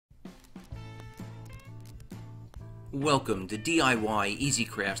Welcome to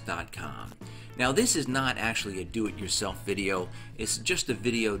DIYEasyCrafts.com. Now this is not actually a do-it-yourself video, it's just a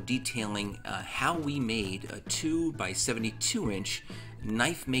video detailing how we made a 2 by 72 inch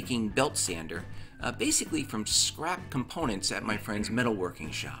knife making belt sander basically from scrap components at my friend's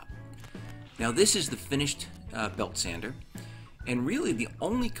metalworking shop. Now this is the finished belt sander, and really the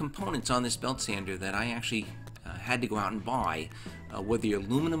only components on this belt sander that I actually had to go out and buy were the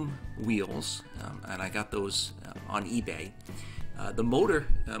aluminum wheels, and I got those on eBay. The motor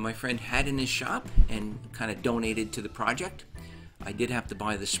my friend had in his shop and kind of donated to the project. I did have to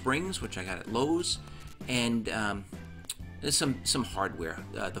buy the springs, which I got at Lowe's, and there's some hardware,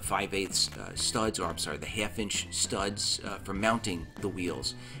 the 5/8 studs, or I'm sorry, the 1/2 inch studs for mounting the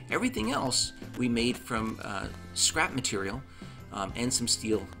wheels. Everything else we made from scrap material and some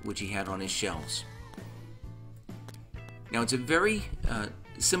steel, which he had on his shelves. Now it's a very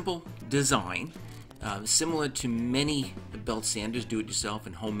simple design, similar to many belt sanders, do-it-yourself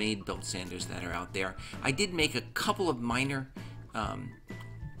and homemade belt sanders that are out there. I did make a couple of minor,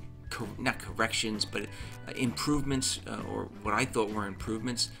 not corrections, but improvements, or what I thought were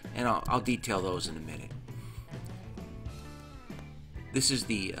improvements, and I'll detail those in a minute. This is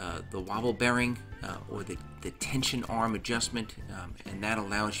the wobble bearing, or the tension arm adjustment, and that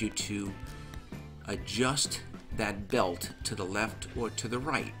allows you to adjust that belt to the left or to the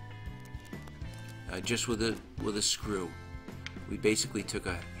right, just with a screw. We basically took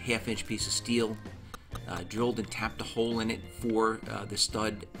a 1/2 inch piece of steel, drilled and tapped a hole in it for the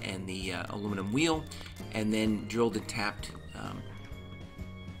stud and the aluminum wheel, and then drilled and tapped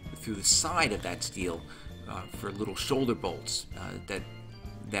through the side of that steel for little shoulder bolts that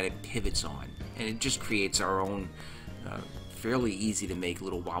it pivots on, and it just creates our own fairly easy to make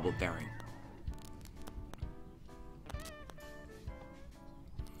little wobble bearing.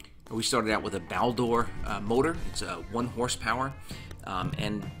 We started out with a Baldor motor. It's a 1 horsepower,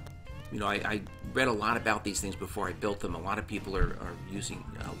 and you know, I read a lot about these things before I built them. A lot of people are using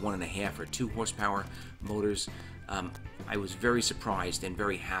 1.5 or 2 horsepower motors. I was very surprised and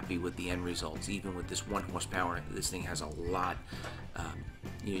very happy with the end results. Even with this 1 horsepower, this thing has a lot.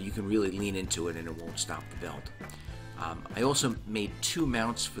 You know, you can really lean into it and it won't stop the belt. I also made 2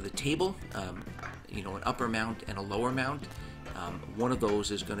 mounts for the table. You know, an upper mount and a lower mount. One of those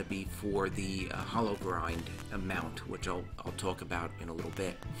is going to be for the hollow grind mount, which I'll talk about in a little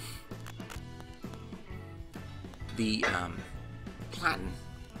bit. The platen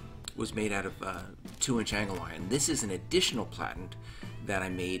was made out of 2-inch angle iron. This is an additional platen that I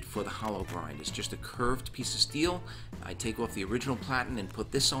made for the hollow grind. It's just a curved piece of steel. I take off the original platen and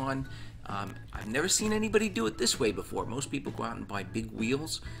put this on. I've never seen anybody do it this way before. Most people go out and buy big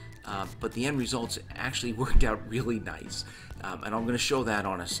wheels. But the end results actually worked out really nice, and I'm going to show that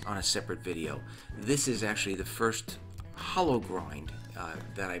on a separate video. This is actually the first hollow grind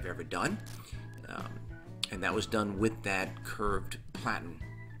that I've ever done, and that was done with that curved platen.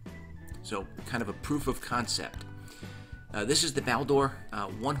 So kind of a proof of concept. This is the Baldor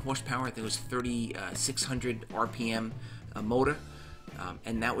 1 horsepower, I think it was 3600 RPM motor,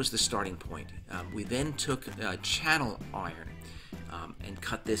 and that was the starting point. We then took channel iron and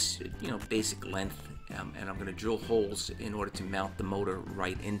cut this, you know, basic length, and I'm going to drill holes in order to mount the motor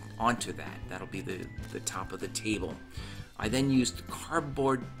right in onto that. That'll be the top of the table. I then used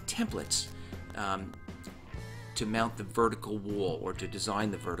cardboard templates to mount the vertical wall, or to design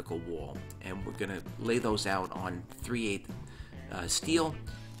the vertical wall, and we're going to lay those out on 3/8 steel,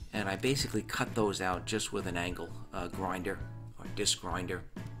 and I basically cut those out just with an angle grinder or disc grinder.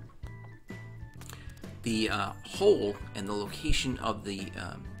 The hole and the location of the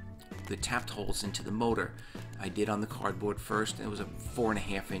tapped holes into the motor I did on the cardboard first, and it was a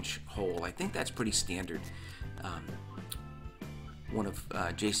 4.5 inch hole. I think that's pretty standard. One of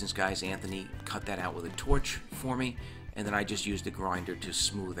Jason's guys, Anthony, cut that out with a torch for me, and then I just used a grinder to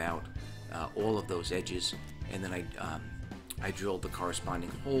smooth out all of those edges, and then I drilled the corresponding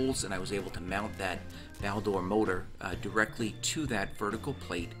holes, and I was able to mount that Baldor motor directly to that vertical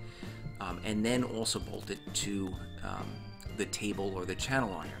plate, and then also bolted to the table or the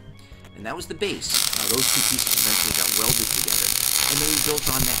channel iron. And that was the base. Those 2 pieces eventually got welded together, and then we built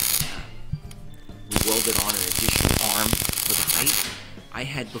on that. We welded on an additional arm for the height. I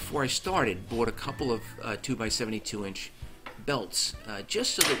had, before I started, bought a couple of 2 by 72 inch belts,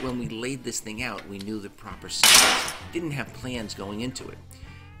 just so that when we laid this thing out, we knew the proper size. Didn't have plans going into it.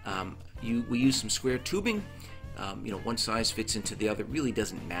 We used some square tubing. You know, one size fits into the other. Really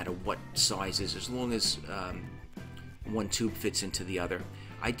doesn't matter what sizes, as long as one tube fits into the other.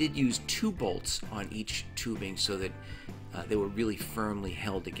 I did use 2 bolts on each tubing so that they were really firmly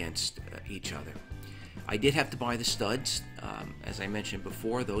held against each other. I did have to buy the studs, as I mentioned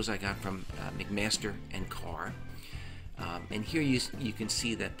before. Those I got from McMaster and Carr. And here you can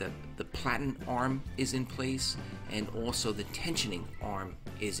see that the Platen Arm is in place, and also the tensioning arm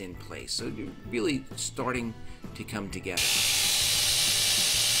is in place. So you're really starting to come together.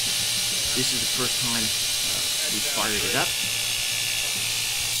 This is the first time we fired it up.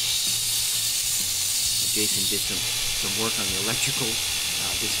 Jason did some work on the electrical.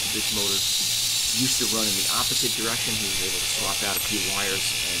 This motor used to run in the opposite direction. He was able to swap out a few wires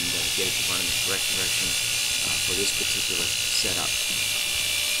and get it to run in the correct direction for this particular setup.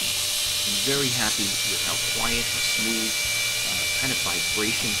 I'm very happy with how quiet, how smooth, kind of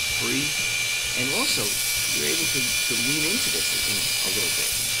vibration-free, and also you're able to lean into this a little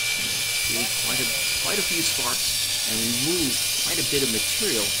bit. Create quite a few sparks and remove quite a bit of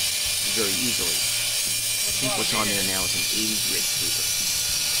material very easily. I think what's on there now is an 80 grit paper.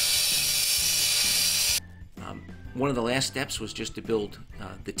 One of the last steps was just to build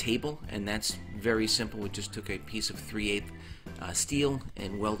the table, and that's very simple. We just took a piece of 3/8 steel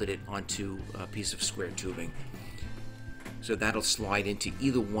and welded it onto a piece of square tubing. So that'll slide into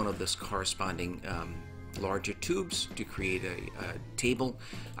either one of those corresponding larger tubes to create a table.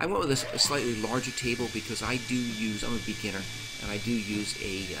 I went with a slightly larger table because I'm a beginner, and I do use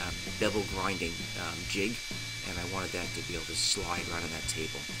a bevel grinding jig, and I wanted that to be able to slide right on that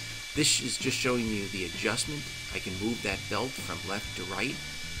table. This is just showing you the adjustment. I can move that belt from left to right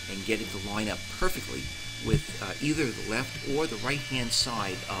and get it to line up perfectly with either the left or the right hand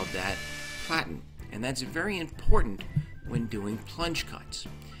side of that platen, and that's very important when doing plunge cuts.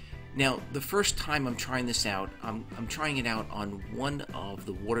 Now, the first time I'm trying this out, I'm trying it out on one of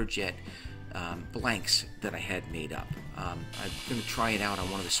the water jet blanks that I had made up. I'm going to try it out on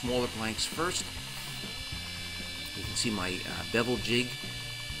one of the smaller blanks first. You can see my bevel jig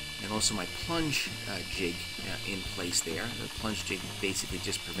and also my plunge jig in place there. The plunge jig basically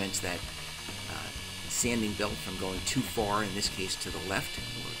just prevents that sanding belt from going too far, in this case to the left,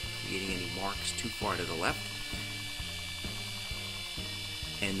 or creating any marks too far to the left.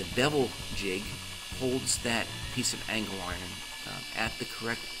 And the bevel jig holds that piece of angle iron at the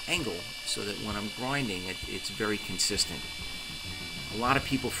correct angle so that when I'm grinding it's very consistent. A lot of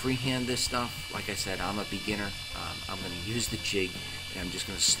people freehand this stuff. Like I said, I'm a beginner. I'm going to use the jig and I'm just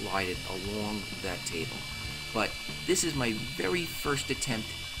going to slide it along that table. But this is my very first attempt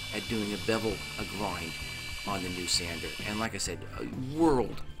at doing a grind on the new sander. And like I said, a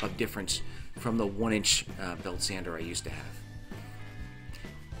world of difference from the 1-inch belt sander I used to have.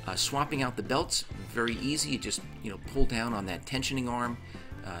 Swapping out the belts, very easy. You just pull down on that tensioning arm,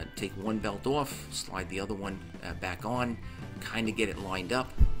 take one belt off, slide the other one back on, kind of get it lined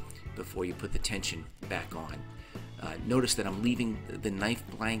up before you put the tension back on. Notice that I'm leaving the knife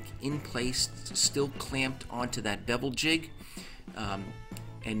blank in place, still clamped onto that bevel jig,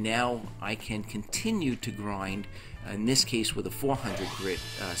 and now I can continue to grind, in this case with a 400 grit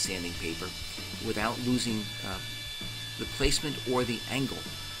sanding paper, without losing the placement or the angle.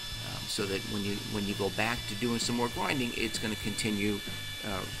 So that when you go back to doing some more grinding, it's going to continue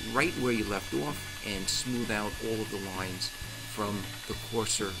right where you left off and smooth out all of the lines from the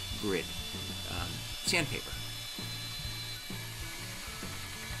coarser grit sandpaper.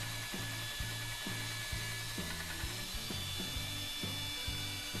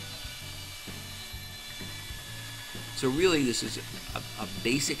 So really, this is a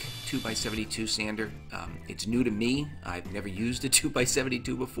basic 2x72 sander. It's new to me. I've never used a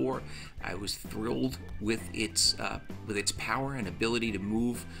 2x72 before. I was thrilled with its power and ability to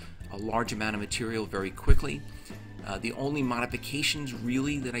move a large amount of material very quickly. The only modifications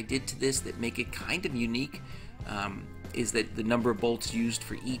really that I did to this that make it kind of unique is that the number of bolts used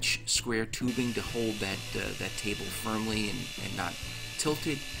for each square tubing to hold that table firmly and not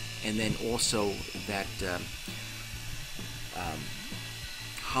tilted, and then also that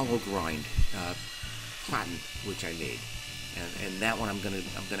hollow grind platen which I made, and that one I'm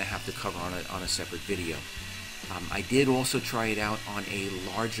gonna have to cover on a separate video. I did also try it out on a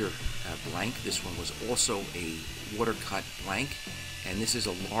larger blank. This one was also a water cut blank, and this is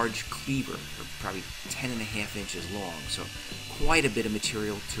a large cleaver, probably 10.5 inches long, so quite a bit of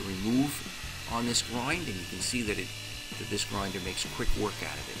material to remove on this grind, and you can see that this grinder makes quick work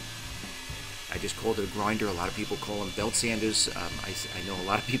out of it. I just called it a grinder. A lot of people call them belt sanders. I know a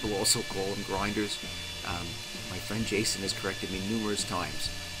lot of people also call them grinders. My friend Jason has corrected me numerous times.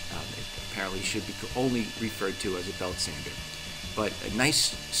 It apparently should be only referred to as a belt sander. But a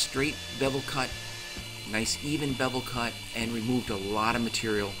nice straight bevel cut, nice even bevel cut, and removed a lot of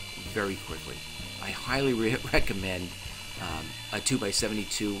material very quickly. I highly recommend a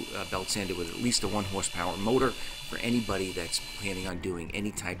 2x72 belt sander with at least a 1 horsepower motor for anybody that's planning on doing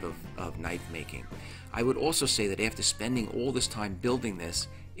any type of knife making. I would also say that after spending all this time building this,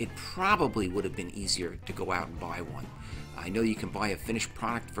 it probably would have been easier to go out and buy one. I know you can buy a finished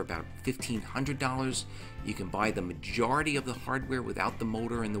product for about $1,500. You can buy the majority of the hardware without the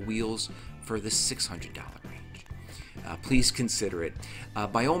motor and the wheels for the $600 range. Please consider it.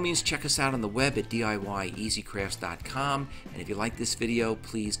 By all means, check us out on the web at DIYEasyCrafts.com. And if you like this video,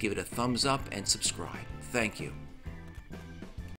 please give it a thumbs up and subscribe. Thank you.